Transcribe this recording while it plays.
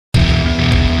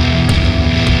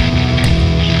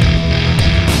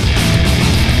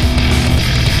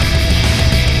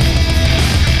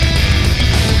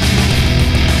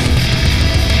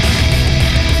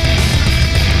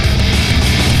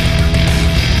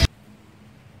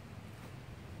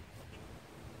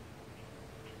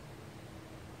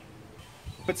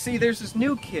But see, there's this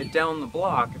new kid down the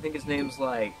block. I think his name's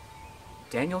like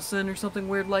Danielson or something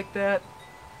weird like that.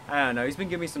 I don't know. He's been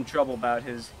giving me some trouble about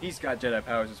he's got Jedi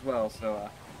powers as well, so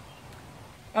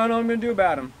I don't know what I'm gonna do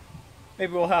about him.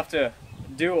 Maybe we'll have to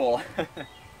duel.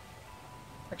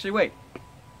 Actually, wait.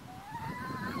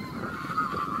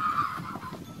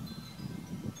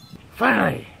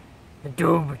 Finally, the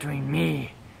duel between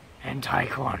me and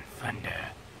Taekwon Thunder.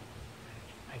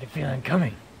 I can feel it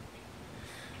coming.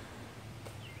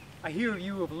 I hear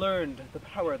you have learned the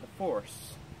power of the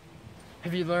Force.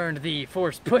 Have you learned the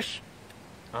Force push?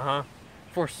 Uh-huh.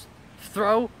 Force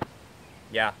throw?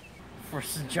 Yeah.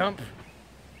 Force jump?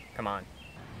 Come on.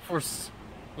 Force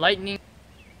lightning?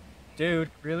 Dude,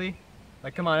 really?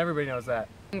 Like, come on, everybody knows that.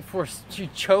 Force to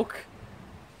choke?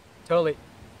 Totally.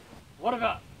 What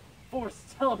about Force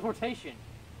teleportation?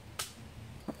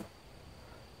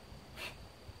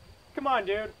 Come on,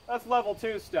 dude. That's level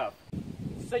 2 stuff.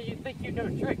 So you think you know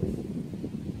tricks?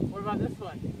 What about this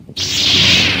one?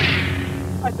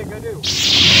 I think I do.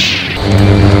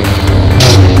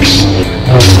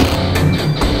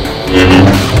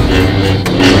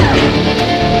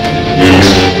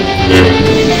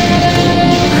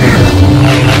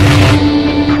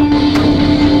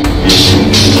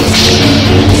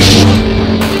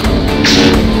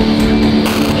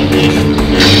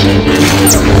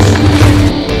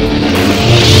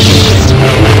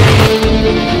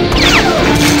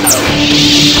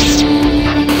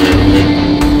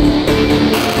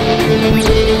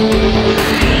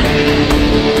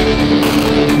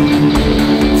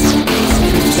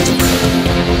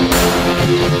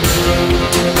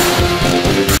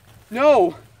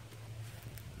 No!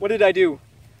 What did I do?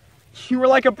 You were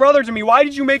like a brother to me. Why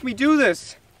did you make me do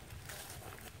this?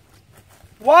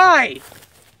 Why?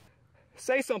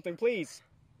 Say something, please.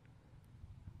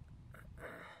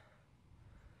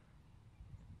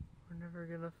 We're never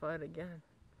gonna fight again.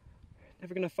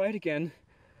 Never gonna fight again.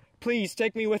 Please,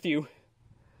 take me with you.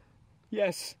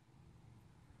 Yes.